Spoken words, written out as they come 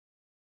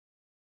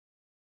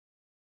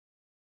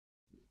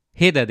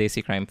Hey there,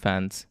 Desi Crime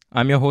fans.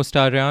 I'm your host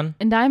Aryan.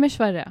 And I'm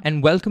Aishwarya.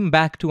 And welcome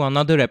back to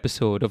another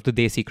episode of the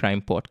Desi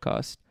Crime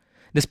Podcast.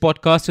 This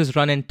podcast is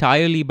run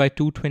entirely by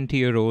two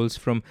 20-year-olds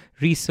from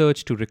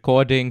research to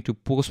recording to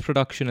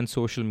post-production and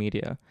social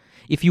media.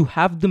 If you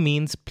have the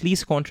means,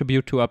 please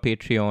contribute to our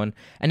Patreon.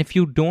 And if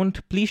you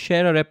don't, please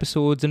share our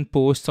episodes and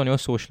posts on your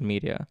social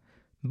media.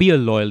 Be a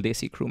loyal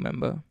Desi crew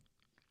member.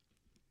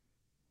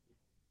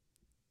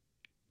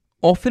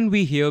 Often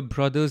we hear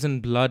brothers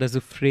in blood as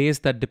a phrase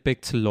that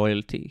depicts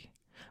loyalty.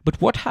 But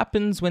what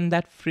happens when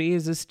that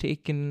phrase is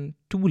taken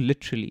too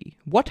literally?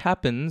 What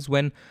happens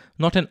when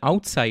not an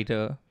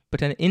outsider,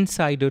 but an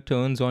insider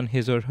turns on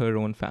his or her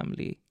own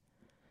family?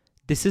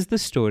 This is the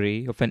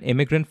story of an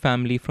immigrant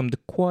family from the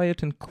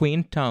quiet and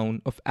quaint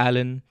town of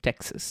Allen,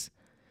 Texas.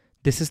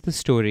 This is the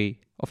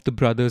story of the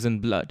brothers in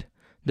blood,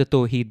 the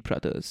Tawheed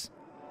brothers.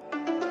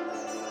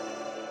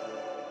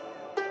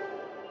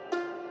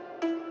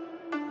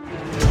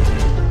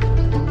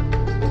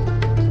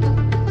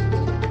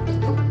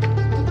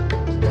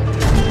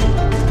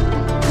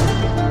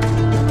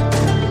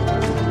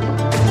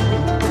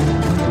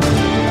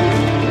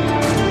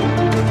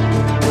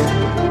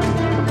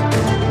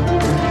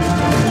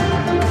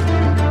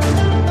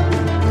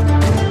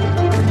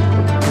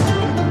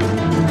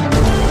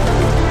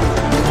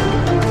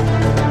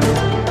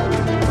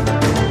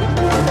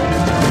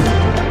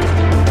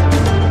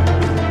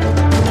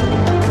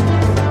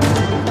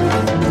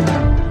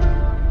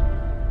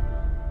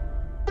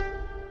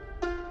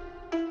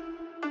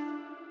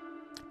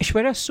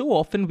 Aishwarya, so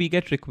often we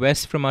get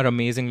requests from our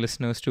amazing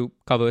listeners to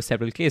cover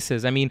several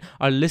cases. I mean,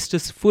 our list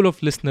is full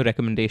of listener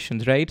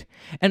recommendations, right?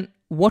 And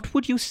what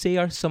would you say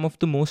are some of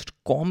the most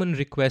common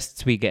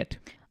requests we get?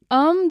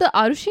 The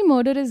Arushi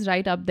murder is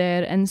right up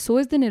there, and so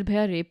is the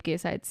Nirbhaya rape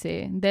case, I'd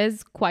say.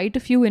 There's quite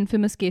a few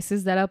infamous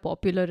cases that are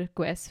popular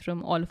requests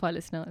from all of our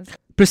listeners.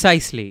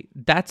 Precisely.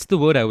 That's the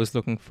word I was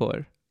looking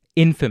for.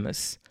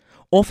 Infamous.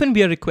 Often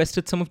we are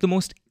requested some of the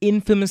most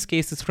infamous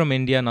cases from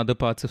India and other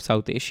parts of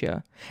South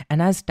Asia.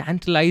 And as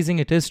tantalizing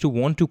it is to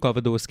want to cover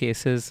those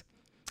cases,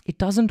 it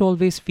doesn't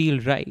always feel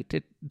right.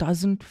 It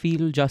doesn't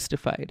feel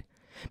justified.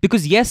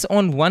 Because yes,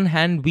 on one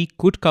hand, we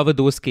could cover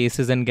those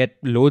cases and get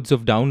loads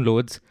of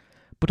downloads.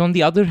 But on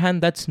the other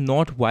hand, that's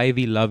not why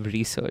we love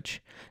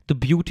research. The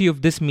beauty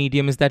of this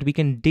medium is that we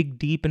can dig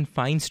deep and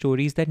find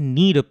stories that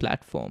need a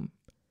platform.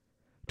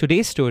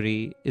 Today's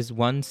story is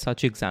one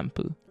such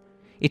example.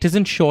 It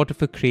isn't short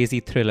of a crazy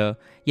thriller,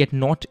 yet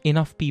not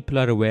enough people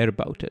are aware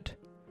about it.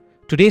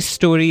 Today's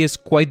story is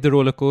quite the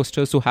roller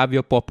coaster, so have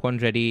your popcorn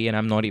ready, and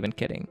I'm not even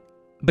kidding.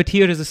 But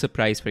here is a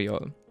surprise for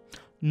y'all.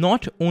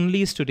 Not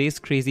only is today's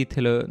crazy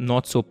thriller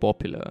not so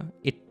popular,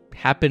 it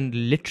happened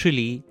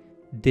literally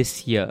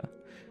this year.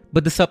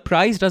 But the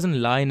surprise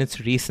doesn't lie in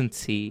its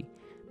recency,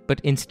 but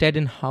instead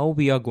in how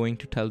we are going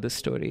to tell this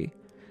story.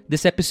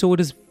 This episode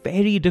is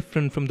very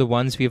different from the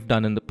ones we have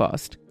done in the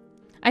past.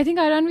 I think,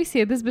 Aryan, we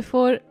say this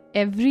before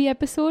every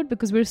episode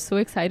because we're so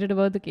excited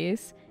about the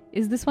case.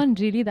 Is this one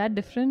really that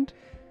different?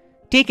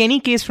 Take any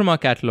case from our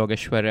catalogue,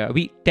 Aishwarya.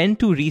 We tend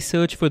to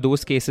research for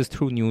those cases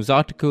through news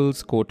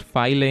articles, court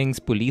filings,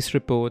 police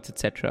reports,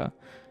 etc.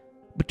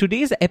 But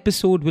today's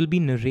episode will be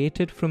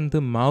narrated from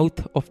the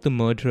mouth of the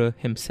murderer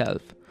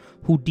himself,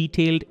 who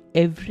detailed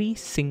every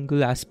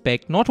single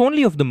aspect, not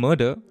only of the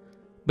murder,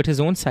 but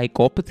his own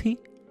psychopathy,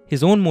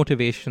 his own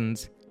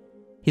motivations,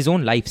 his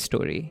own life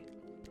story.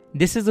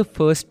 This is a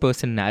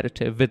first-person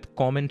narrative with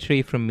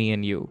commentary from me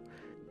and you.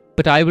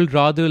 But I will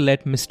rather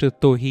let Mr.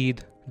 Tawheed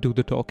do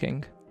the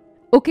talking.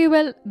 Okay,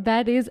 well,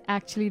 that is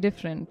actually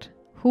different.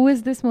 Who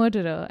is this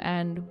murderer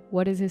and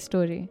what is his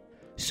story?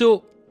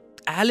 So,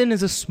 Allen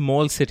is a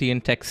small city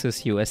in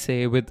Texas,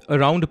 USA, with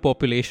around a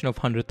population of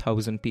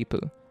 100,000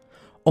 people.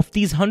 Of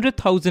these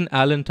 100,000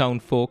 Allentown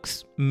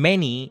folks,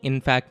 many,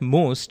 in fact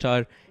most,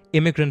 are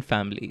immigrant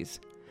families.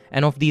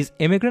 And of these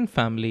immigrant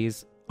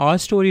families, our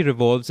story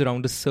revolves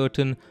around a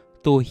certain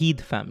Tawheed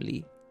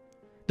family.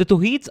 The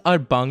Tawheeds are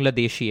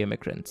Bangladeshi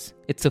immigrants.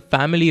 It's a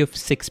family of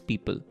 6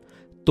 people.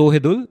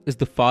 Tawhidul is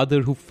the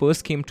father who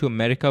first came to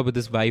America with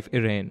his wife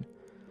Irene.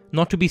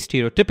 Not to be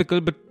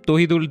stereotypical, but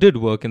Tawhidul did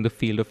work in the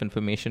field of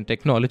information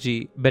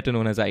technology, better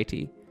known as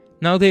IT.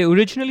 Now, they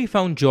originally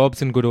found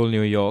jobs in good old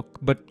New York,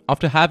 but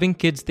after having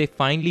kids, they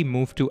finally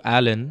moved to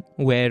Allen,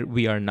 where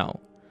we are now.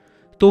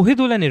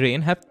 Tawhidul and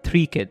Irene have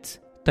 3 kids.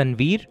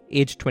 Tanveer,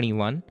 age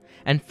 21,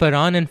 and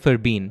Farhan and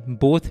Farbeen,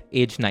 both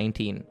age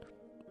 19.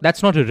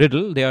 That's not a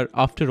riddle, they are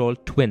after all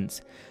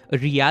twins. A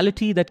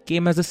reality that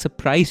came as a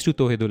surprise to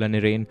Tawhidul and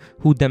Irene,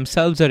 who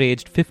themselves are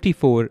aged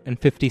 54 and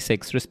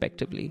 56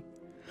 respectively.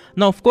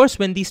 Now, of course,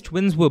 when these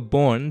twins were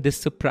born, this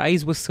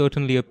surprise was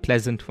certainly a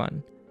pleasant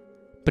one.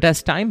 But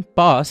as time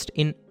passed,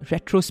 in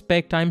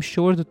retrospect, I'm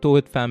sure the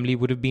Tawhid family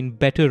would have been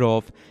better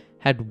off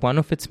had one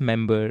of its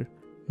members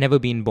never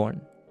been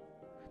born.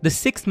 The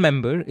 6th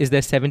member is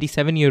their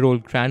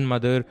 77-year-old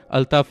grandmother,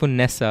 Altafun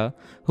Nessa,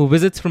 who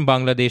visits from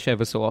Bangladesh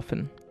ever so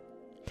often.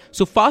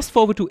 So fast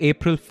forward to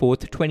April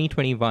 4th,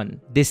 2021,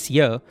 this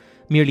year,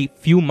 merely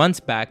few months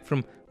back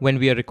from when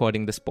we are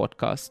recording this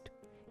podcast.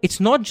 It's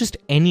not just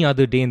any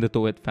other day in the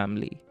Towhid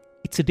family.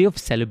 It's a day of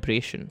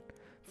celebration.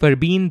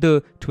 Farbeen,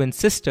 the twin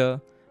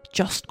sister,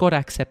 just got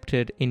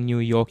accepted in New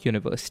York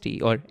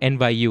University, or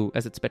NYU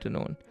as it's better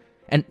known.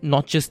 And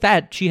not just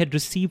that, she had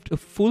received a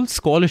full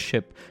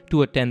scholarship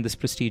to attend this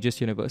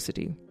prestigious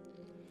university.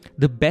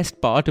 The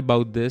best part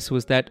about this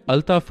was that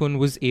Altafun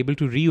was able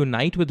to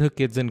reunite with her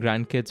kids and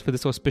grandkids for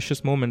this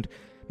auspicious moment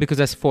because,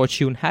 as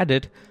fortune had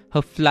it,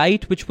 her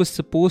flight, which was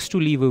supposed to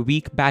leave a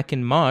week back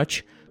in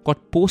March,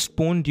 got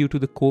postponed due to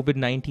the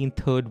COVID-19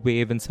 third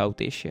wave in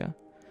South Asia.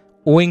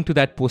 Owing to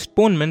that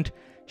postponement,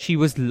 she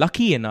was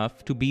lucky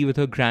enough to be with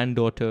her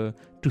granddaughter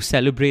to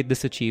celebrate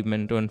this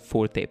achievement on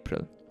 4th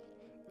April.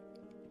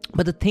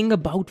 But the thing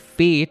about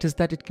fate is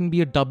that it can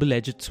be a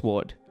double-edged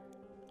sword.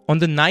 On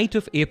the night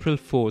of April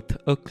 4th,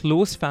 a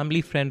close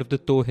family friend of the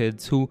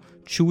Towhids, who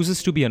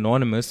chooses to be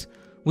anonymous,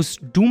 was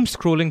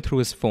doom-scrolling through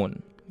his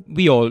phone.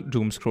 We all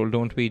doom-scroll,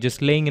 don't we?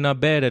 Just laying in our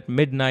bed at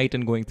midnight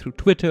and going through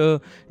Twitter,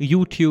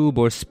 YouTube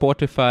or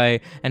Spotify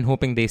and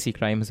hoping Desi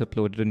Crime has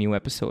uploaded a new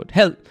episode.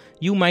 Hell,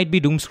 you might be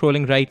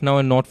doom-scrolling right now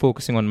and not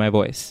focusing on my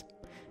voice.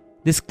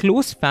 This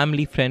close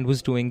family friend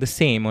was doing the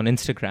same on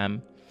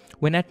Instagram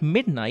when at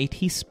midnight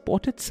he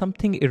spotted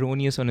something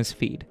erroneous on his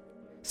feed.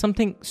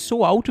 Something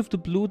so out of the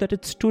blue that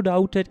it stood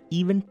out at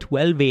even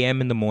 12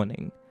 a.m. in the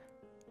morning.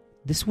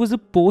 This was a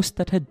post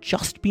that had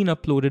just been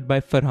uploaded by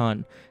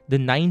Farhan, the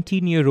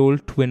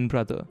 19-year-old twin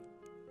brother.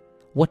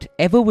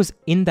 Whatever was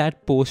in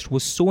that post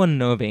was so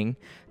unnerving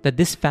that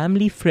this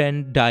family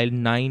friend dialed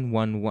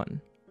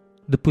 911.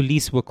 The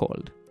police were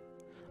called.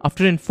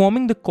 After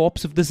informing the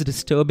cops of this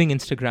disturbing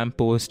Instagram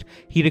post,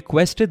 he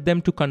requested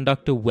them to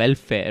conduct a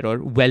welfare or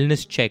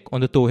wellness check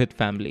on the Towhid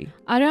family.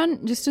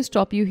 Aryan, just to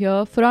stop you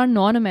here, for our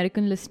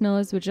non-American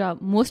listeners, which are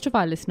most of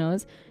our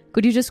listeners,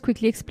 could you just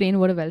quickly explain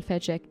what a welfare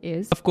check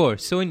is? Of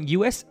course. So in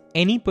US,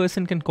 any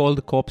person can call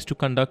the cops to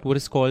conduct what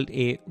is called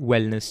a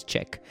wellness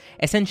check.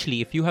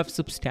 Essentially, if you have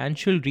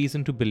substantial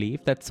reason to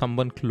believe that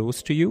someone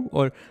close to you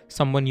or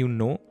someone you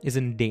know is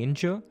in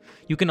danger,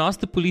 you can ask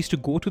the police to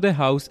go to their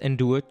house and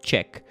do a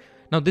check.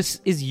 Now,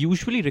 this is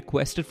usually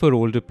requested for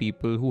older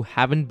people who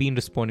haven't been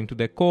responding to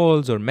their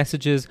calls or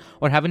messages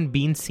or haven't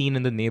been seen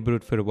in the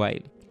neighborhood for a while.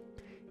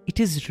 It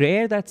is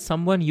rare that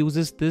someone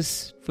uses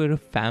this for a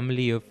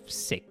family of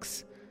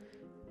 6.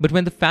 But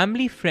when the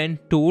family friend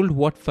told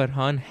what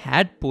Farhan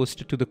had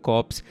posted to the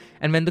cops,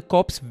 and when the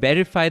cops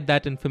verified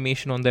that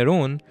information on their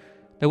own,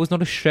 there was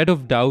not a shred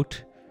of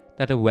doubt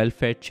that a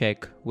welfare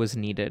check was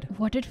needed.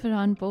 What did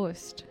Farhan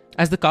post?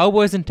 As the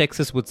cowboys in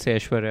Texas would say,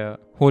 Aishwarya,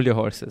 hold your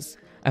horses.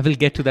 I will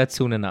get to that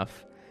soon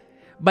enough.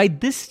 By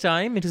this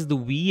time, it is the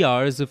wee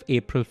hours of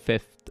April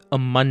 5th, a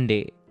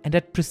Monday, and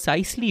at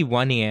precisely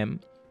 1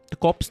 a.m., the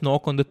cops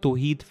knock on the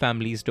Towhid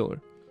family's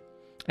door.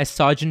 As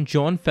Sergeant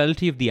John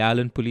Felty of the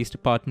Allen Police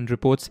Department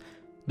reports,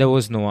 there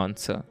was no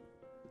answer.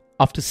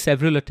 After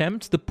several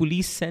attempts, the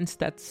police sensed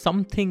that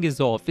something is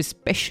off,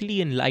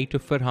 especially in light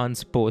of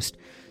Farhan's post,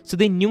 so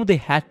they knew they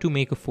had to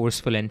make a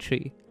forceful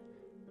entry.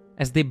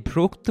 As they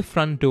broke the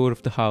front door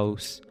of the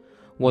house,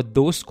 what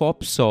those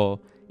cops saw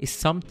is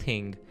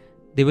something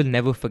they will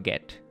never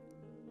forget.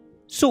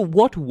 So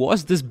what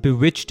was this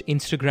bewitched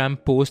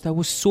Instagram post that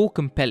was so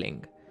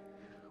compelling?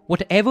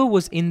 Whatever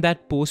was in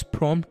that post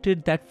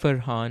prompted that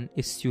Farhan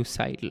is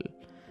suicidal.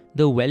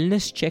 The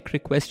wellness check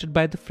requested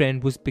by the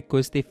friend was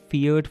because they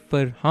feared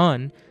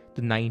Farhan,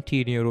 the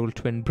 19-year-old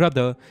twin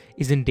brother,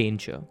 is in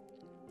danger.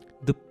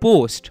 The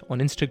post on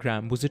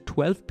Instagram was a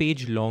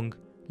 12-page long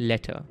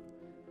letter.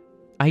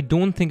 I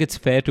don't think it's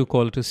fair to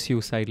call it a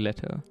suicide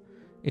letter.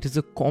 It is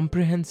a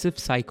comprehensive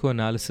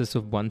psychoanalysis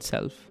of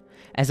oneself.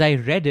 As I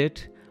read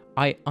it,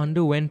 I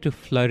underwent a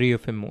flurry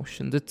of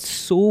emotions. It's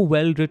so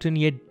well written,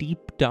 yet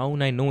deep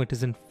down I know it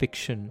isn't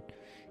fiction.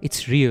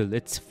 It's real,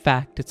 it's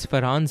fact, it's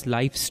Farhan's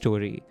life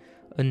story.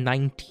 A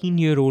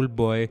 19-year-old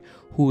boy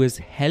who is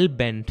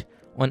hell-bent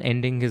on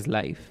ending his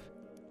life.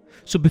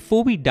 So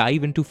before we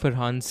dive into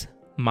Farhan's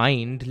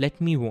mind, let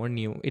me warn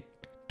you, it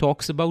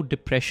talks about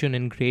depression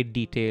in great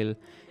detail,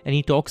 and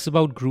he talks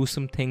about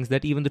gruesome things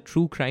that even the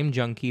true crime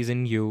junkies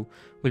in you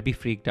will be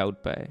freaked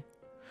out by.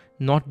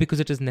 Not because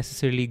it is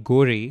necessarily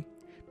gory,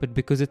 but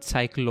because it's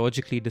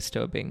psychologically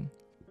disturbing.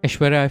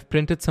 Aishwarya, I've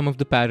printed some of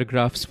the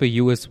paragraphs for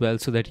you as well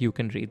so that you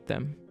can read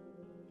them.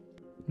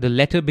 The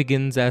letter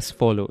begins as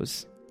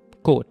follows.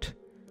 Quote,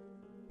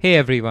 "Hey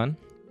everyone,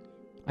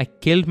 I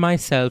killed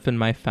myself and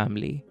my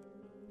family.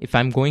 If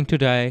I'm going to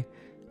die,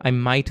 I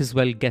might as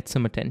well get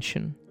some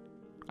attention.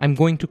 I'm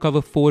going to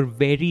cover 4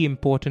 very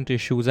important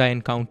issues I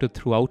encountered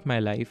throughout my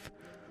life.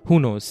 Who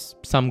knows,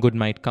 some good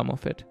might come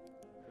of it.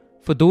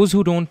 For those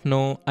who don't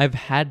know, I've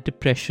had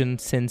depression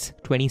since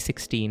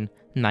 2016,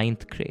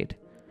 9th grade.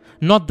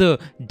 Not the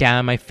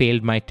damn I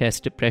failed my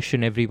test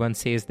depression everyone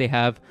says they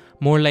have,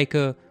 more like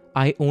a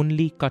I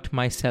only cut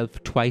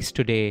myself twice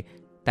today,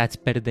 that's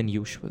better than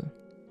usual.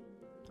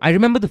 I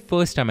remember the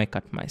first time I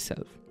cut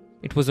myself.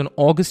 It was on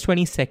August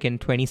 22nd,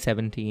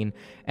 2017,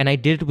 and I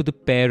did it with a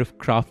pair of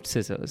craft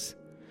scissors.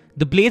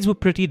 The blades were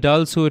pretty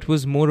dull, so it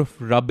was more of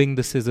rubbing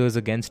the scissors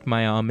against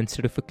my arm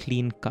instead of a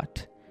clean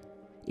cut.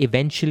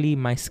 Eventually,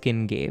 my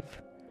skin gave.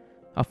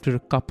 After a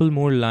couple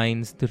more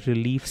lines, the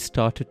relief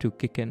started to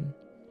kick in.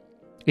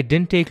 It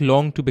didn't take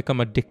long to become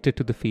addicted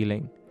to the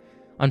feeling.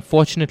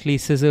 Unfortunately,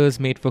 scissors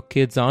made for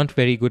kids aren't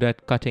very good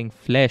at cutting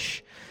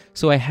flesh,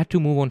 so I had to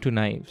move on to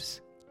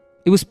knives.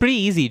 It was pretty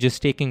easy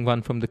just taking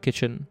one from the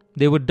kitchen.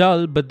 They were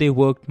dull, but they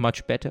worked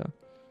much better.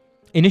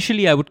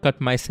 Initially, I would cut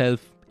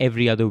myself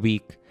every other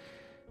week,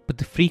 but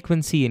the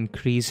frequency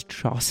increased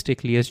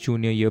drastically as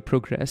junior year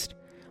progressed.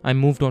 I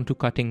moved on to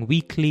cutting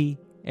weekly,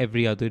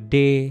 every other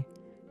day,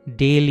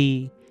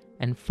 daily,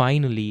 and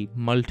finally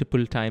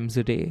multiple times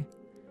a day.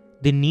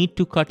 The need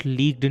to cut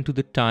leaked into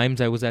the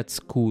times I was at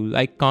school.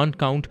 I can't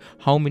count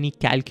how many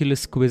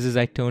calculus quizzes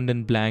I turned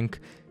in blank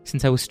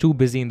since I was too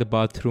busy in the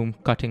bathroom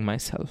cutting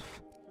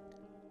myself.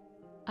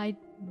 I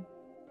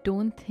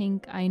don't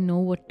think I know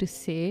what to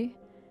say,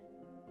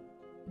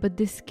 but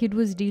this kid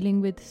was dealing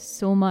with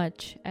so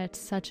much at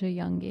such a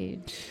young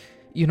age.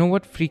 You know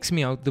what freaks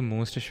me out the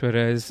most,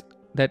 Ashwarya, is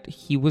that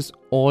he was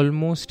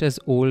almost as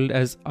old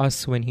as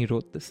us when he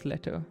wrote this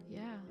letter.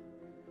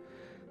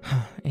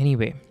 Yeah.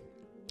 Anyway,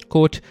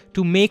 quote,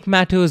 to make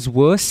matters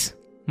worse,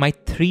 my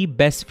 3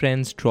 best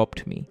friends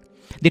dropped me.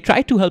 They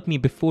tried to help me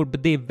before,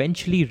 but they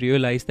eventually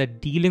realized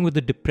that dealing with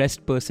a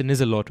depressed person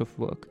is a lot of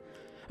work.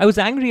 I was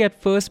angry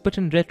at first, but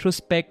in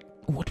retrospect,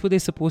 what were they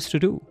supposed to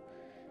do?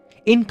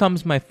 In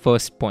comes my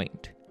first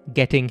point,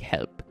 getting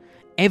help.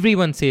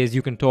 Everyone says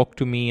you can talk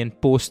to me and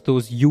post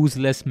those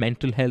useless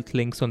mental health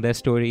links on their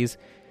stories.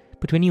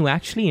 But when you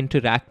actually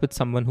interact with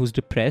someone who's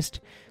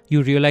depressed,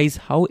 you realize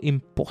how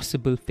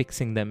impossible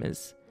fixing them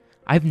is.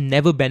 I've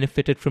never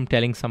benefited from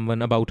telling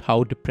someone about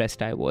how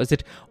depressed I was.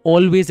 It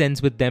always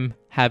ends with them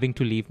having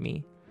to leave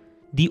me.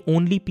 The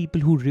only people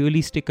who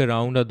really stick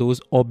around are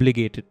those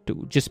obligated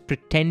to. Just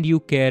pretend you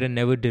care and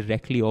never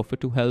directly offer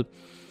to help.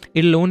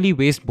 It'll only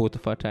waste both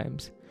of our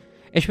times.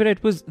 Aishwarya,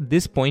 it was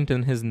this point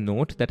in his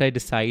note that I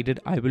decided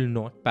I will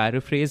not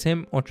paraphrase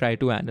him or try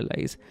to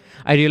analyze.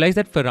 I realized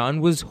that Farhan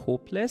was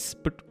hopeless,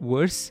 but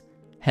worse,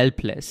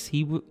 helpless.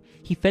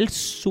 He felt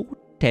so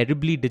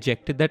terribly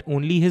dejected that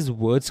only his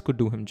words could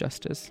do him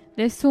justice.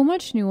 There's so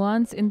much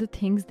nuance in the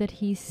things that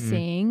he's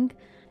saying.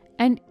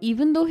 And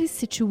even though his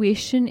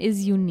situation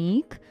is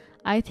unique,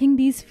 I think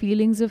these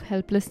feelings of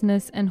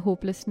helplessness and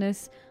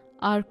hopelessness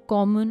are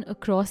common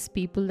across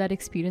people that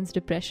experience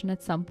depression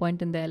at some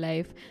point in their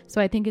life. So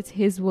I think it's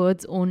his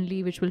words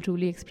only which will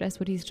truly express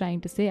what he's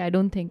trying to say. I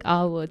don't think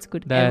our words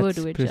could ever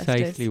do it justice.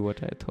 That's precisely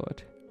what I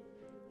thought.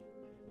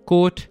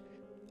 Quote,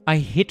 I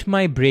hit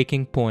my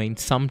breaking point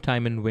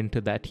sometime in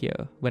winter that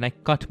year when I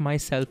cut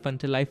myself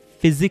until I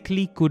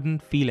physically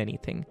couldn't feel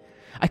anything.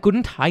 I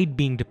couldn't hide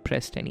being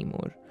depressed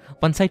anymore.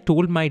 Once I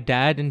told my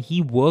dad and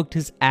he worked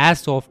his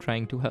ass off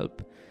trying to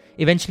help.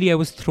 Eventually I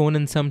was thrown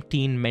in some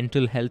teen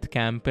mental health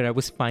camp where I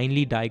was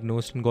finally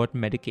diagnosed and got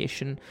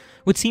medication,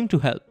 which seemed to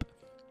help.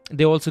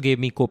 They also gave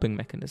me coping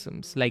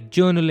mechanisms like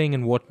journaling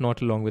and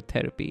whatnot along with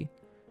therapy.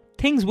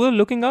 Things were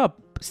looking up.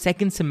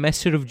 Second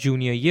semester of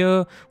junior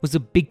year was a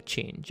big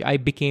change. I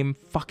became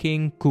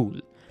fucking cool.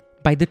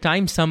 By the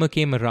time summer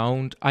came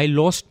around, I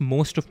lost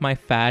most of my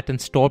fat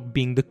and stopped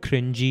being the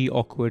cringy,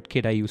 awkward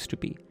kid I used to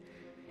be.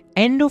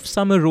 End of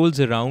summer rolls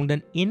around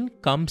and in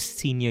comes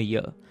senior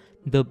year,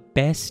 the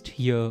best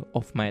year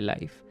of my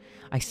life.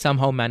 I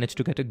somehow managed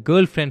to get a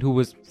girlfriend who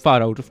was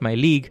far out of my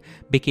league,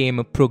 became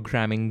a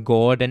programming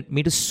god and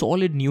made a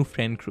solid new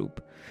friend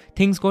group.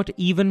 Things got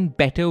even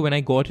better when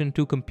I got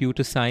into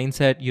computer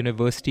science at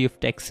University of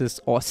Texas,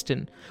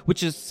 Austin,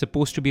 which is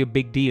supposed to be a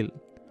big deal.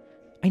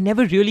 I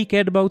never really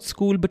cared about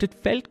school, but it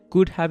felt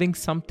good having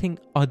something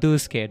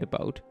others cared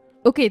about.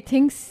 Okay,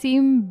 things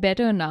seem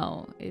better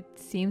now. It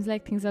seems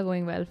like things are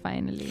going well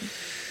finally.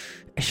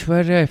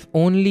 Aishwarya, if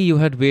only you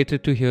had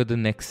waited to hear the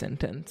next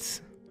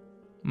sentence.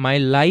 My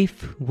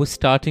life was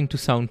starting to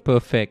sound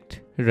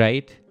perfect,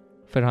 right?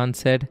 Farhan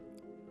said.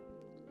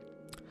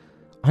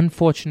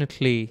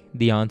 Unfortunately,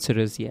 the answer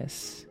is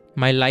yes.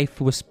 My life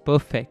was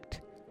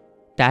perfect.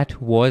 That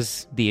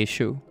was the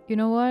issue. You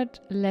know what?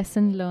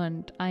 Lesson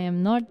learned. I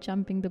am not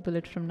jumping the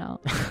bullet from now.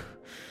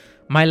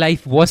 My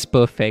life was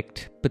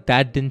perfect, but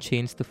that didn't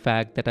change the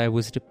fact that I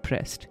was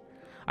depressed.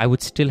 I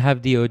would still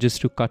have the urges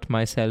to cut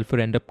myself or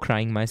end up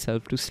crying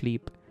myself to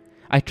sleep.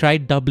 I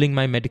tried doubling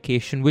my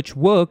medication, which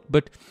worked,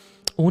 but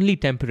only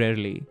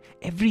temporarily.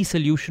 Every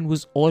solution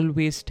was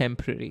always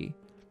temporary.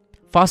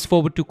 Fast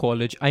forward to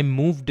college, I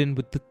moved in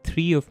with the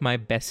 3 of my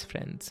best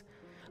friends.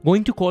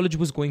 Going to college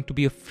was going to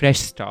be a fresh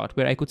start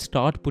where I could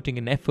start putting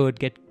in effort,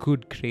 get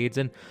good grades,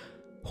 and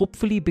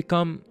hopefully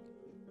become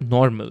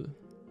normal.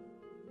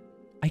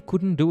 I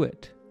couldn't do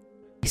it.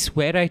 I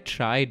swear I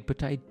tried,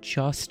 but I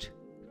just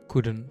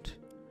couldn't.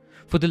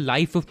 For the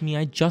life of me,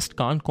 I just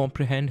can't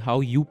comprehend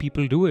how you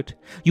people do it.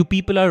 You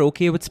people are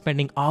okay with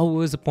spending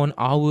hours upon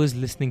hours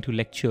listening to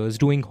lectures,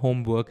 doing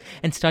homework,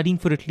 and studying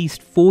for at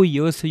least 4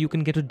 years so you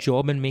can get a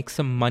job and make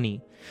some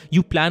money.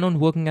 You plan on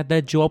working at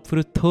that job for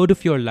a third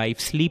of your life,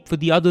 sleep for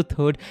the other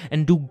third,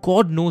 and do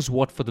God knows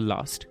what for the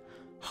last.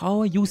 How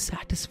are you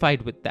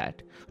satisfied with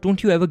that?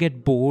 Don't you ever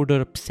get bored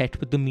or upset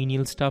with the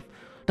menial stuff?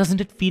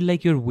 Doesn't it feel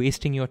like you're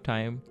wasting your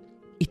time?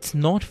 It's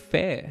not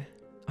fair.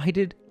 I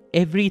did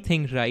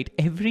everything right,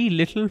 every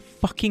little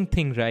fucking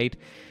thing right,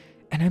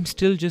 and I'm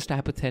still just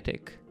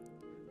apathetic.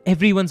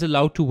 Everyone's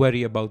allowed to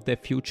worry about their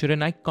future,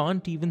 and I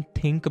can't even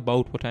think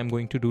about what I'm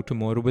going to do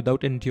tomorrow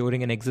without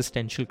enduring an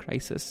existential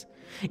crisis.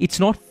 It's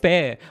not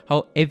fair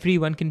how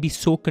everyone can be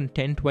so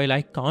content while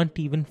I can't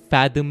even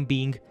fathom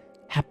being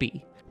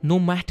happy. No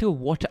matter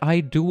what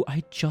I do,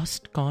 I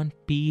just can't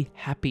be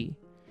happy.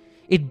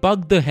 It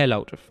bugged the hell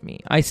out of me.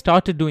 I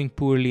started doing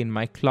poorly in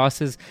my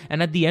classes,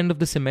 and at the end of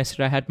the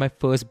semester I had my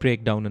first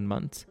breakdown in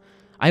months.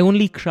 I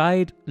only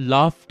cried,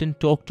 laughed, and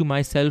talked to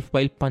myself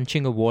while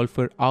punching a wall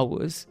for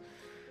hours.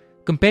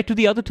 Compared to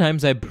the other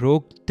times I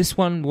broke, this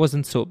one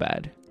wasn't so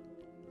bad.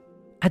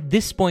 At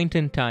this point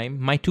in time,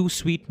 my two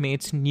sweet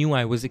mates knew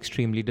I was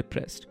extremely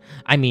depressed.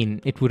 I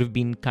mean, it would have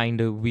been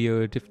kinda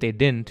weird if they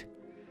didn't.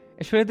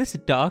 Ashwara, this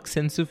dark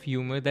sense of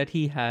humor that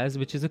he has,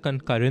 which is a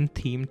concurrent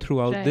theme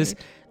throughout this,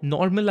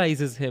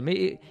 normalizes him.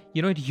 It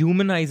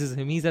humanizes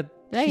him. He's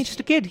just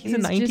a kid. He's a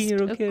 19-year-old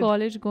kid. He's just a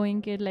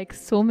college-going kid like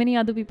so many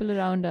other people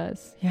around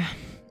us. Yeah.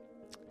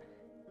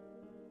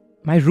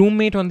 My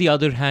roommate, on the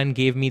other hand,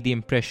 gave me the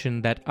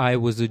impression that I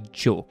was a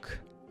joke.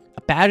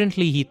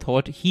 Apparently, he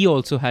thought he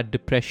also had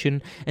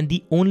depression, and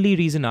the only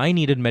reason I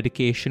needed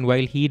medication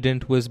while he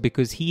didn't was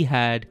because he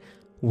had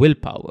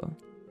willpower.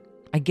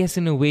 I guess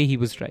in a way he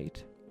was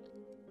right.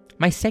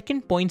 My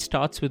second point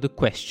starts with a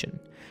question,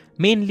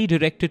 mainly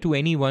directed to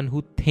anyone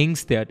who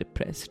thinks they are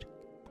depressed.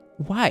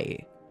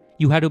 Why?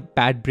 You had a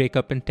bad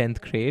breakup in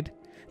 10th grade?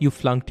 You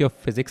flunked your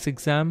physics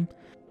exam?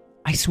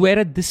 I swear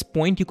at this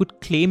point you could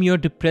claim you're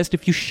depressed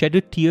if you shed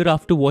a tear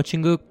after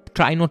watching a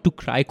Try Not to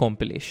Cry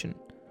compilation.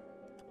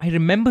 I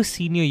remember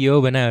senior year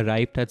when I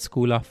arrived at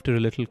school after a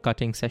little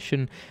cutting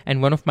session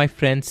and one of my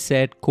friends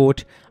said,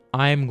 quote,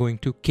 "I am going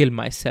to kill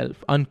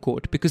myself,"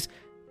 unquote, because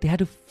they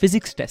had a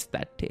physics test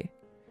that day.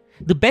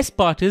 The best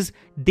part is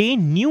they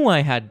knew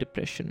I had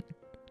depression.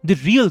 The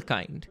real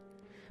kind.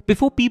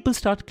 Before people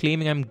start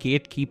claiming I'm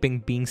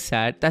gatekeeping being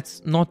sad,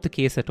 that's not the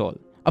case at all.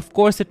 Of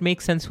course, it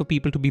makes sense for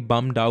people to be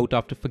bummed out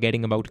after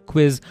forgetting about a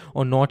quiz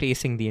or not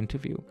acing the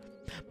interview.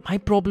 My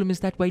problem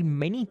is that while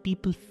many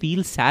people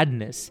feel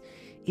sadness,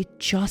 it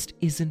just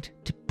isn't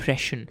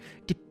depression.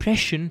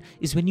 Depression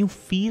is when you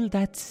feel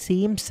that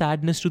same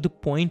sadness to the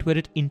point where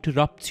it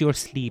interrupts your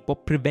sleep or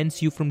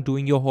prevents you from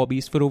doing your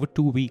hobbies for over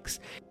 2 weeks.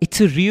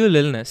 It's a real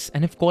illness,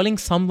 and if calling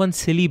someone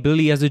silly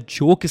Billy as a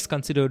joke is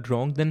considered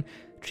wrong, then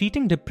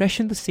treating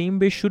depression the same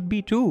way should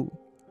be too.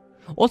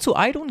 Also,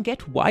 I don't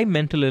get why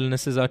mental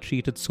illnesses are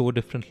treated so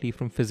differently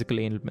from physical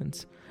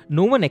ailments.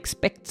 No one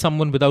expects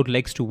someone without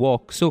legs to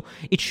walk, so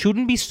it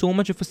shouldn't be so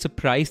much of a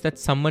surprise that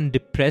someone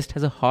depressed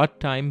has a hard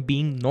time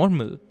being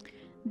normal.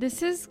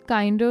 This is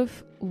kind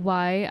of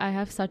why I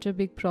have such a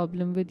big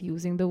problem with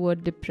using the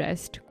word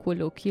depressed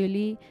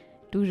colloquially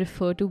to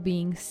refer to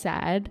being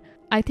sad.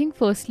 I think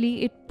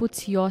firstly, it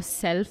puts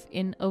yourself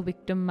in a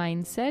victim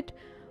mindset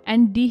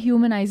and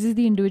dehumanizes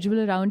the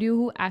individual around you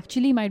who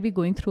actually might be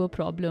going through a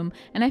problem.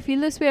 And I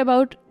feel this way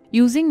about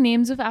using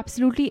names of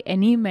absolutely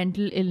any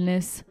mental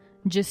illness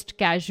just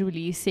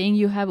casually, saying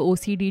you have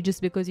OCD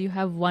just because you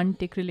have one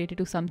tic related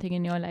to something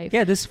in your life.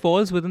 Yeah, this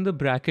falls within the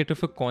bracket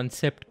of a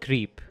concept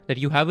creep, that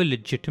you have a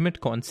legitimate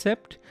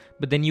concept,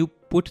 but then you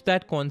put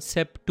that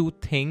concept to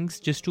things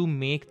just to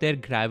make their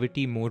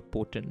gravity more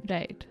potent.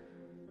 Right.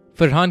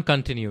 Farhan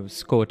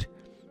continues, quote,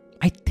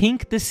 "I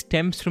think this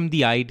stems from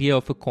the idea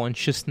of a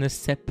consciousness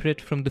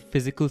separate from the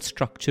physical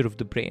structure of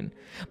the brain.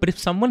 But if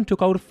someone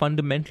took out a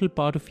fundamental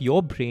part of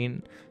your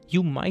brain,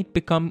 you might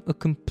become a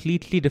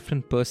completely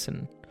different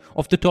person.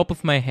 Off the top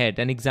of my head,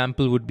 an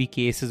example would be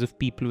cases of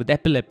people with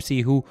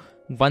epilepsy who,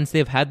 once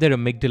they've had their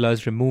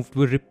amygdalas removed,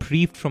 were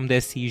reprieved from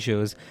their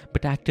seizures,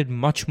 but acted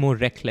much more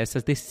reckless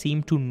as they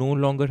seemed to no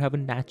longer have a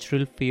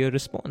natural fear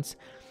response.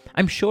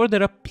 I'm sure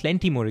there are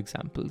plenty more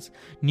examples.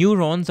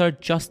 Neurons are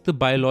just the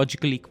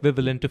biological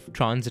equivalent of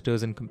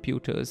transistors in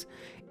computers.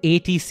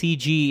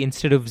 ATCG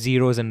instead of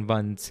zeros and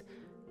ones.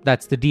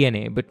 That's the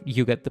DNA, but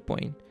you get the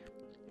point.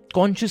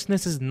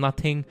 Consciousness is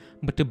nothing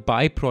but a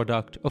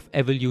byproduct of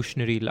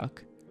evolutionary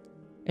luck."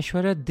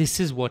 Aishwarya, this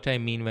is what I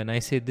mean when I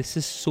say this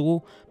is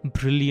so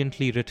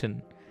brilliantly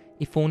written.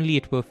 If only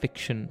it were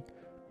fiction.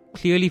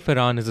 Clearly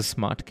Farhan is a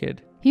smart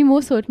kid. He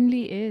most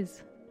certainly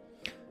is.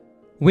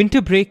 Winter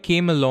break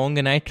came along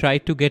and I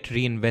tried to get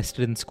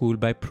reinvested in school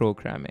by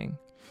programming.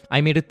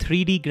 I made a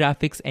 3D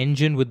graphics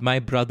engine with my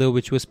brother,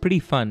 which was pretty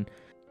fun.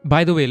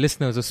 By the way,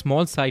 listeners, a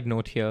small side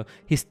note here.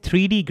 His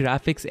 3D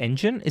graphics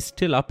engine is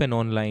still up and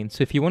online.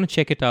 So if you want to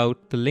check it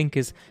out, the link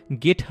is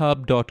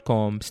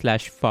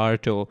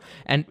github.com/farto,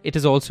 and it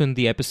is also in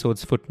the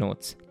episode's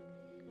footnotes.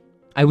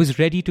 I was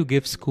ready to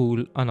give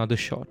school another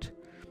shot.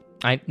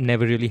 I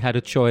never really had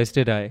a choice,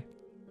 did I?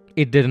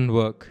 It didn't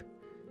work.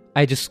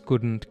 I just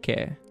couldn't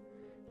care.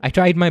 I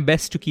tried my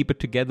best to keep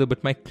it together,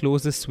 but my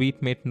closest sweet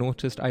mate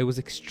noticed I was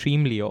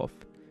extremely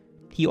off.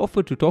 He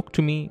offered to talk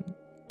to me,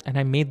 and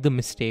I made the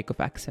mistake of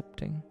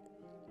accepting.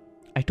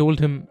 I told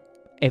him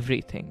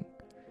everything.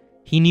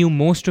 He knew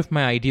most of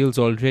my ideals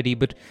already,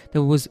 but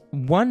there was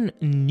one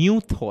new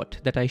thought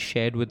that I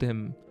shared with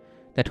him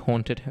that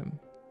haunted him.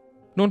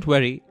 Don't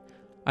worry,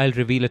 I'll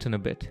reveal it in a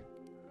bit.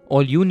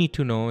 All you need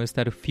to know is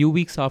that a few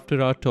weeks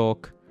after our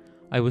talk,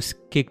 I was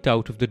kicked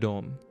out of the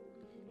dorm.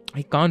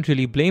 I can't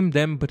really blame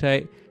them, but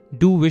I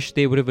do wish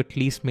they would have at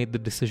least made the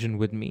decision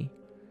with me.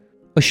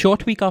 A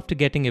short week after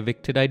getting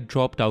evicted, I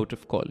dropped out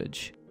of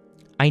college.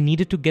 I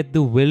needed to get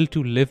the will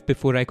to live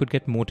before I could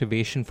get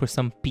motivation for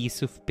some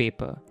piece of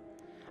paper.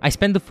 I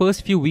spent the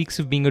first few weeks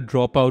of being a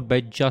dropout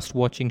by just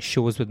watching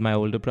shows with my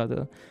older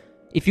brother.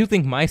 If you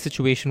think my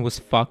situation was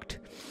fucked,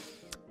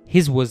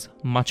 his was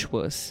much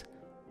worse.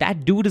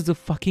 That dude is a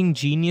fucking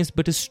genius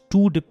but is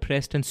too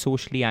depressed and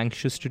socially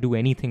anxious to do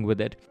anything with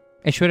it.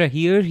 Aishwarya,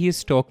 here he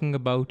is talking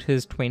about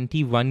his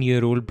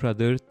 21-year-old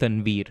brother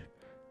Tanveer.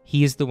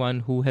 He is the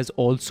one who has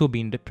also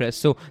been depressed.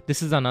 So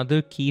this is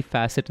another key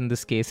facet in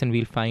this case, and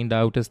we'll find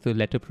out as the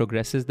letter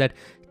progresses that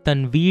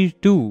Tanveer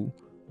too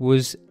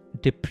was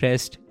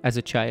depressed as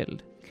a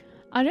child.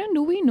 Aryan,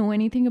 do we know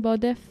anything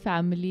about their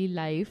family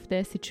life,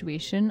 their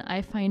situation?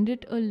 I find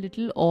it a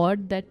little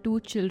odd that two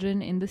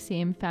children in the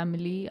same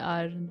family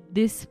are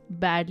this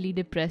badly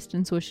depressed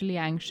and socially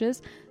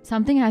anxious.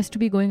 Something has to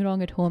be going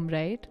wrong at home,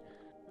 right?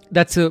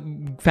 That's a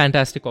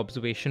fantastic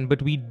observation,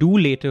 but we do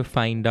later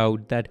find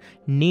out that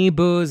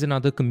neighbors and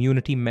other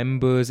community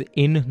members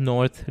in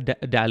North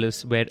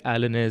Dallas, where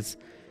Alan is,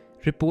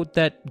 report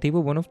that they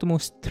were one of the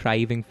most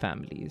thriving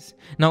families.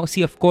 Now,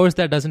 see, of course,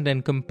 that doesn't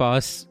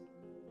encompass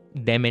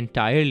them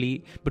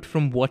entirely, but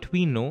from what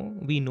we know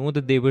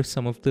that they were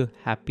some of the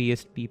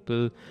happiest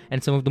people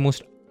and some of the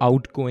most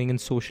outgoing and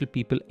social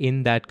people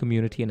in that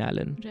community in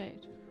Allen.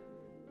 Right.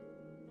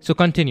 So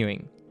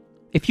continuing,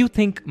 if you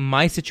think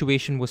my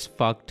situation was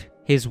fucked,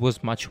 his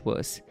was much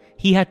worse.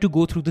 He had to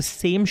go through the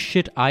same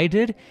shit I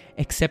did,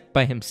 except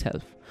by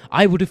himself.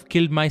 I would have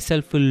killed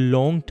myself a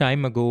long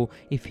time ago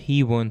if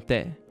he weren't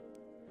there.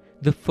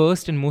 The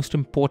first and most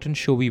important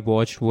show we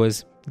watched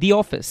was The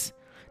Office.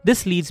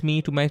 This leads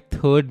me to my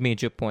third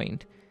major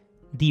point.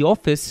 The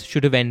Office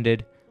should have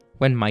ended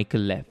when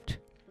Michael left.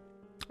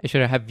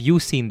 Aishwarya, have you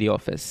seen The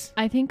Office?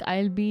 I think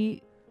I'll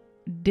be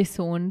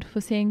disowned for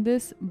saying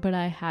this, but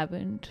I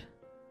haven't.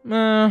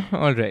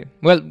 Alright.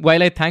 Well,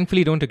 while I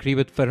thankfully don't agree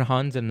with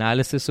Farhan's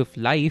analysis of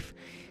life,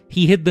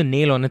 he hit the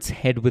nail on its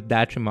head with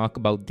that remark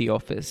about The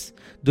Office.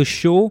 The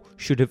show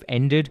should have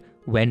ended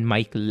when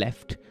Michael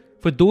left.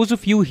 For those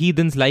of you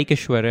heathens like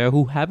Aishwarya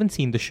who haven't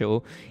seen the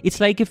show,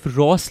 it's like if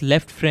Ross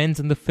left Friends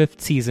in the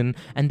 5th season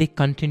and they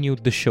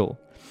continued the show.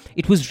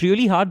 It was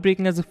really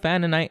heartbreaking as a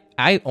fan, and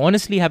I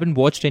honestly haven't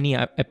watched any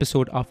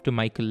episode after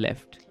Michael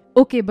left.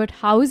 Okay, but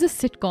how is a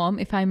sitcom,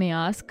 if I may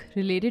ask,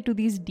 related to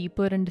these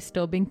deeper and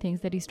disturbing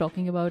things that he's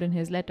talking about in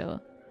his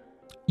letter?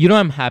 You know,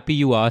 I'm happy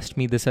you asked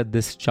me this at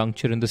this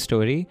juncture in the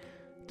story.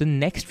 The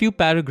next few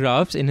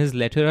paragraphs in his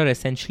letter are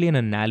essentially an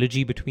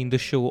analogy between the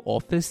show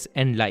Office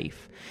and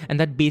life. And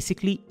that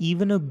basically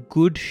even a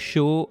good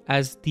show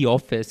as The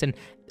Office and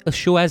a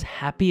show as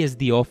happy as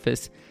The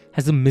Office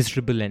has a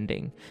miserable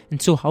ending.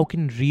 And so how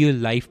can real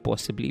life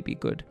possibly be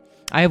good?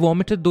 I have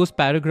omitted those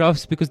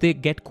paragraphs because they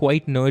get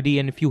quite nerdy,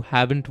 and if you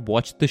haven't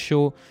watched the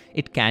show,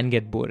 it can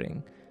get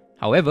boring.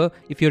 However,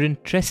 if you're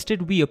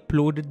interested, we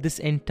uploaded this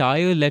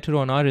entire letter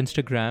on our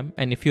Instagram,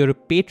 and if you're a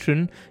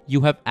patron,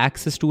 you have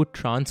access to a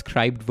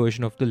transcribed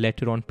version of the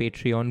letter on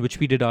Patreon, which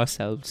we did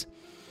ourselves.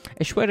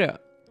 Aishwarya,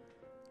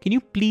 can you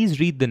please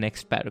read the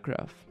next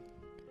paragraph?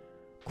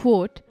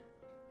 Quote,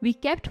 "We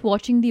kept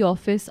watching The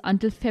Office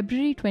until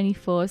February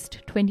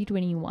 21st,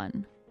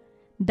 2021.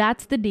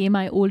 That's the day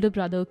my older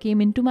brother came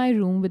into my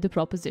room with the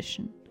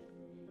proposition.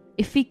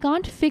 If we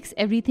can't fix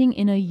everything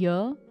in a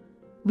year,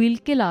 we'll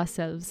kill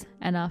ourselves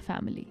and our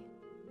family."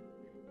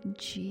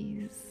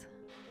 Jeez.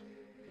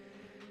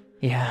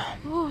 Yeah.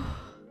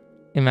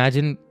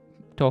 Imagine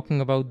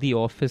talking about The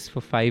Office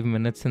for 5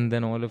 minutes and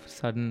then all of a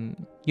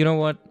sudden, you know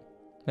what?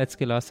 Let's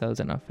kill ourselves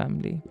and our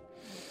family.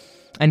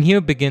 And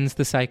here begins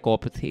the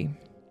psychopathy.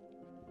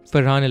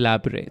 Farhan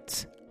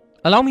elaborates.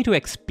 Allow me to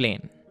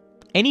explain.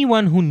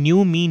 Anyone who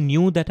knew me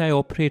knew that I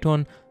operate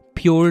on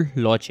pure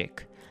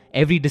logic.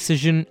 Every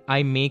decision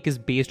I make is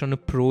based on a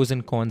pros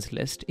and cons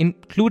list,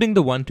 including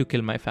the one to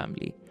kill my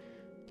family.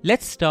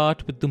 Let's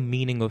start with the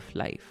meaning of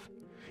life.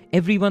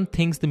 Everyone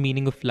thinks the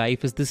meaning of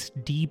life is this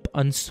deep,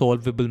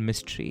 unsolvable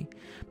mystery.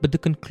 But the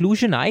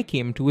conclusion I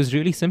came to is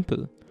really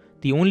simple.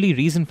 The only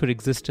reason for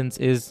existence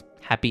is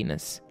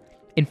happiness.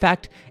 In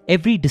fact,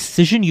 every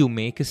decision you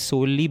make is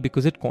solely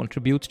because it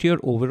contributes to your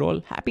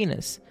overall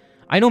happiness.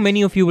 I know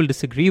many of you will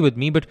disagree with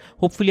me, but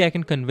hopefully I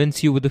can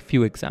convince you with a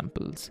few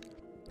examples.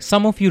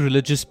 Some of you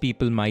religious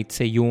people might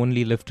say you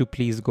only live to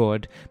please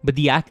God, but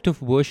the act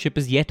of worship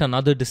is yet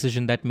another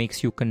decision that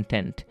makes you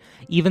content.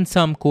 Even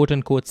some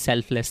quote-unquote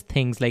selfless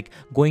things like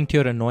going to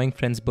your annoying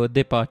friend's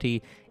birthday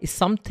party is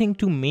something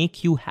to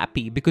make you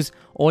happy because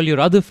all your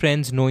other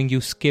friends knowing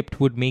you skipped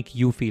would make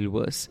you feel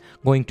worse.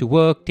 Going to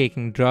work,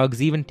 taking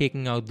drugs, even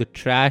taking out the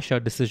trash are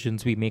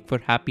decisions we make for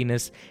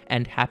happiness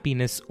and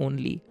happiness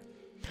only.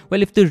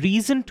 Well, if the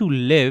reason to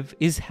live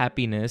is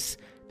happiness,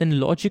 then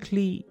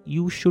logically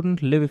you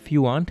shouldn't live if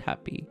you aren't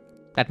happy.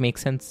 That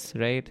makes sense,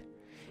 right?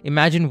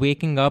 Imagine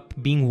waking up,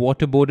 being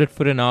waterboarded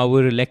for an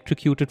hour,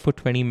 electrocuted for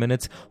 20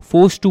 minutes,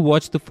 forced to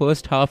watch the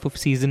first half of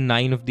season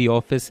 9 of The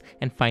Office,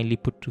 and finally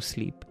put to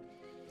sleep.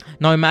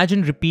 Now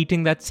imagine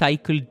repeating that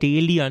cycle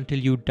daily until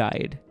you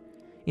died.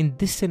 In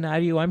this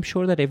scenario, I'm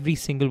sure that every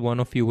single one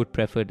of you would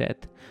prefer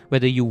death,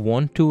 whether you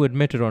want to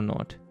admit it or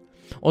not.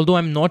 Although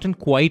I'm not in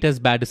quite as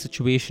bad a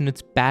situation,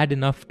 it's bad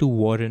enough to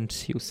warrant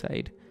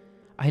suicide.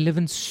 I live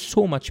in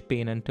so much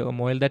pain and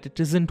turmoil that it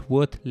isn't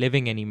worth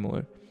living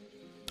anymore.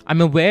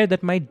 I'm aware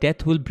that my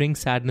death will bring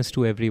sadness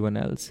to everyone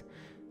else,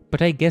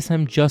 but I guess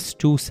I'm just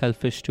too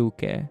selfish to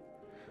care.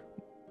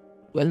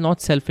 Well,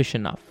 not selfish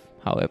enough,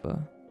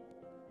 however.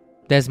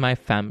 There's my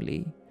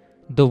family,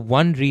 the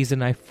one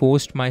reason I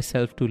forced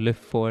myself to live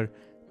for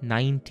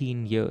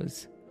 19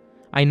 years.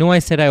 I know I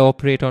said I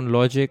operate on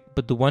logic,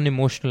 but the one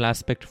emotional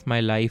aspect of my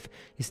life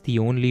is the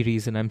only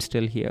reason I'm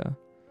still here.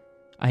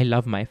 I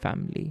love my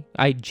family.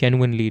 I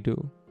genuinely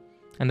do.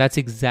 And that's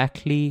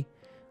exactly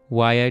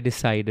why I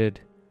decided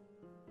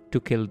to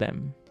kill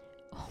them.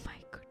 Oh my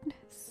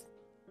goodness.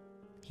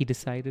 He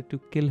decided to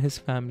kill his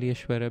family,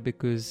 Aishwarya,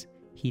 because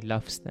he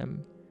loves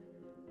them.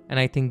 And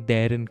I think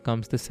therein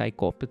comes the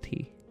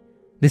psychopathy.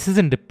 This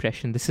isn't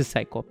depression, this is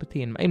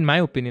psychopathy, in my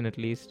opinion at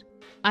least.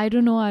 I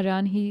don't know,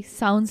 Aryan. He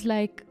sounds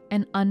like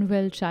an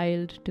unwell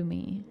child to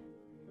me.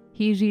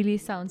 He really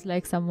sounds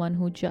like someone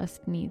who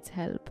just needs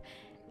help.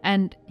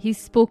 And he's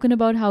spoken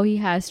about how he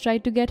has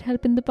tried to get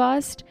help in the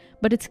past,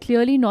 but it's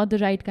clearly not the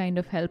right kind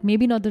of help.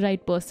 Maybe not the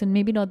right person,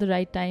 maybe not the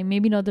right time,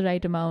 maybe not the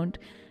right amount.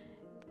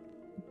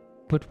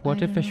 But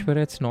what if, Aishwarya,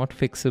 it's not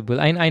fixable?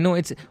 I know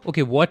it's...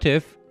 Okay, what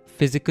if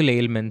physical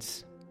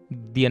ailments,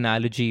 the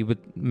analogy with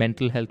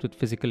mental health with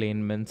physical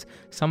ailments,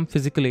 some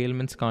physical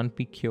ailments can't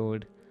be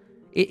cured.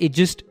 It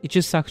just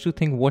sucks to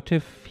think, what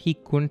if he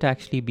couldn't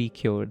actually be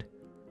cured?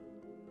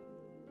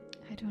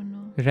 I don't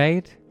know.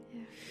 Right?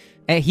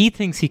 Yeah. He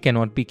thinks he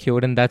cannot be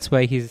cured, and that's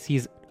why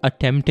he's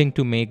attempting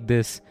to make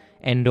this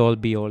end-all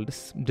be-all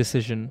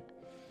decision.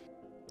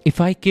 If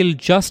I kill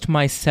just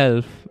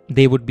myself,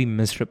 they would be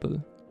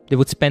miserable. They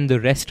would spend the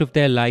rest of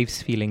their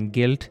lives feeling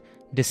guilt,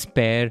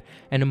 despair,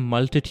 and a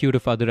multitude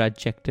of other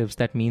adjectives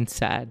that mean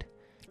sad.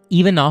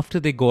 Even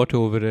after they got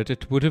over it,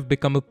 it would have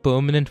become a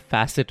permanent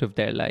facet of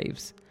their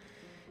lives.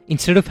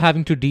 Instead of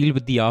having to deal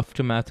with the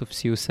aftermath of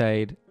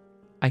suicide,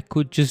 I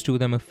could just do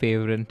them a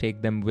favor and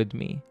take them with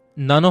me.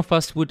 None of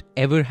us would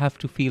ever have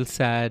to feel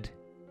sad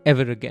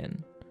ever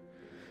again.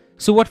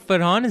 So what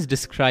Farhan is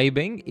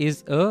describing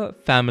is a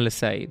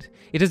familicide.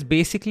 It is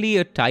basically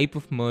a type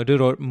of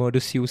murder or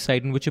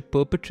murder-suicide in which a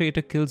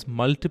perpetrator kills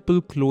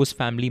multiple close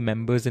family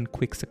members in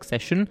quick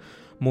succession,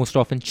 most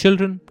often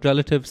children,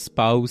 relatives,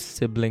 spouse,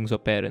 siblings, or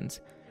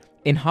parents.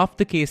 In half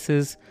the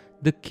cases,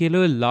 the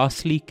killer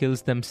lastly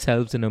kills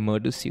themselves in a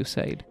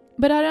murder-suicide.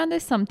 But Aryan,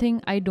 there's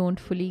something I don't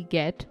fully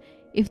get.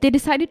 If they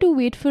decided to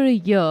wait for a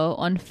year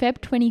on Feb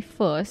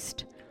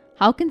 21st,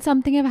 how can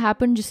something have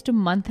happened just a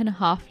month and a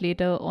half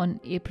later on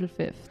April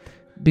 5th?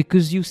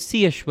 Because you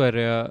see,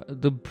 Aishwarya,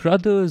 the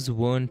brothers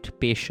weren't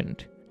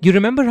patient. You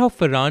remember how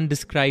Farhan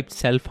described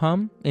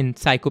self-harm? In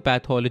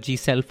psychopathology,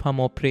 self-harm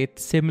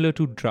operates similar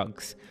to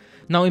drugs.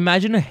 Now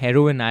imagine a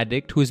heroin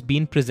addict who has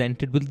been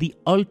presented with the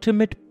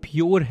ultimate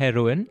pure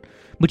heroin,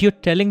 but you're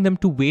telling them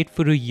to wait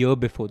for a year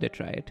before they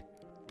try it.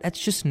 That's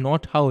just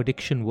not how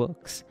addiction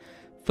works.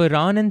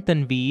 Farhan and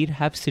Tanveer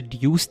have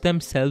seduced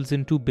themselves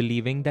into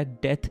believing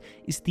that death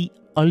is the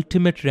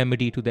ultimate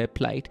remedy to their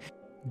plight,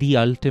 the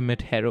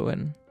ultimate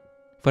heroin.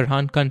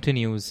 Farhan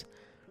continues,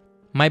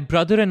 "My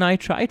brother and I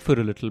tried for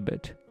a little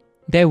bit.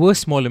 There were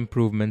small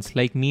improvements,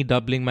 like me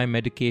doubling my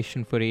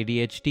medication for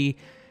ADHD,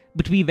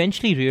 but we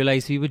eventually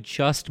realized we were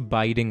just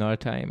biding our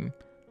time.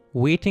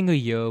 Waiting a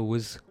year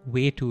was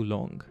way too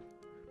long.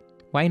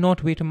 Why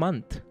not wait a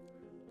month?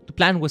 The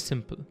plan was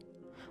simple.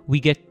 We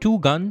get 2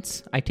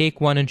 guns, I take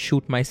one and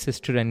shoot my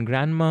sister and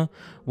grandma,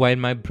 while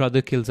my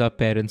brother kills our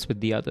parents with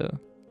the other.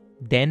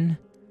 Then,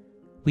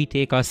 we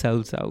take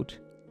ourselves out.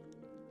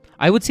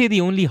 I would say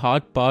the only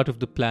hard part of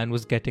the plan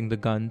was getting the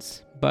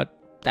guns, but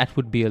that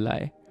would be a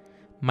lie.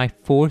 My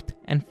fourth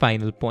and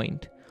final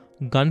point.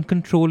 Gun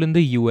control in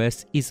the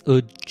US is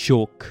a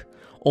joke.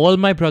 All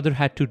my brother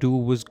had to do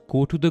was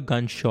go to the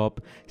gun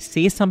shop,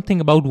 say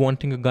something about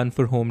wanting a gun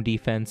for home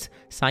defense,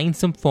 sign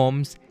some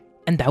forms,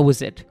 and that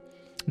was it.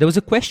 There was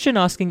a question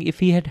asking if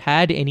he had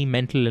had any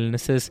mental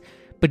illnesses,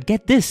 but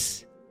get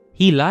this,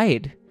 he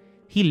lied.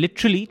 He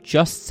literally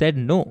just said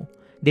no.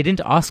 They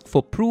didn't ask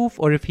for proof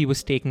or if he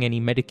was taking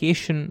any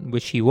medication,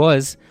 which he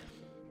was.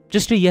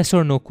 Just a yes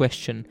or no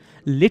question.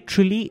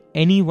 Literally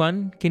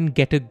anyone can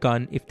get a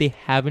gun if they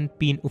haven't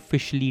been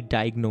officially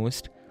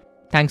diagnosed.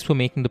 Thanks for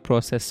making the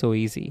process so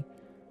easy.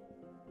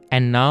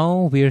 And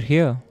now we're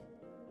here.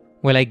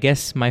 Well, I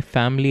guess my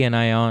family and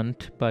I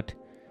aren't, but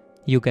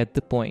you get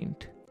the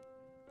point."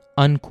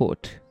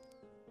 Unquote.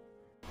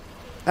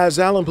 As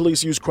Allen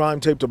police used crime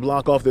tape to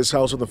block off this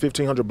house on the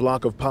 1500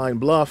 block of Pine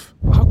Bluff,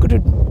 How could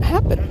it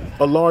happen?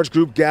 a large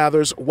group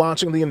gathers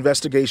watching the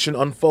investigation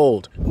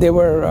unfold. They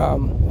were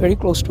very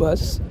close to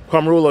us.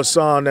 Kamrul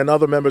Hassan and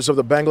other members of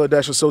the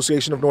Bangladesh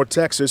Association of North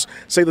Texas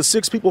say the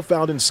 6 people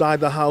found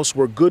inside the house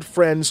were good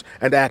friends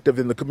and active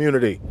in the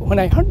community. When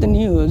I heard the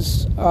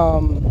news,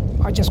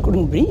 I just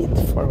couldn't breathe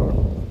for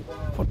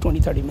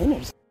 20-30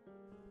 minutes.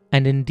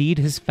 And indeed,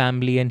 his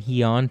family and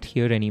he aren't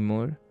here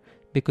anymore.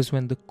 Because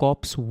when the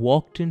cops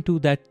walked into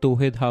that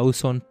Tawhid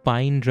house on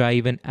Pine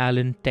Drive in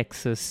Allen,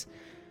 Texas,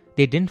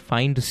 they didn't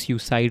find a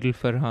suicidal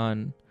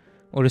Farhan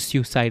or a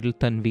suicidal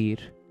Tanveer.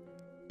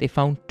 They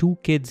found 2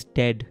 kids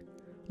dead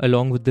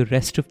along with the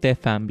rest of their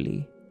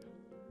family.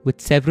 With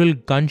several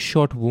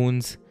gunshot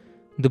wounds,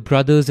 the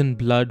brothers in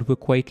blood were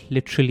quite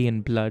literally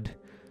in blood.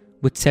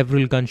 With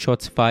several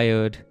gunshots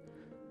fired,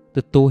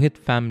 the Tawhid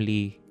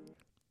family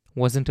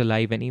wasn't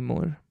alive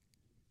anymore.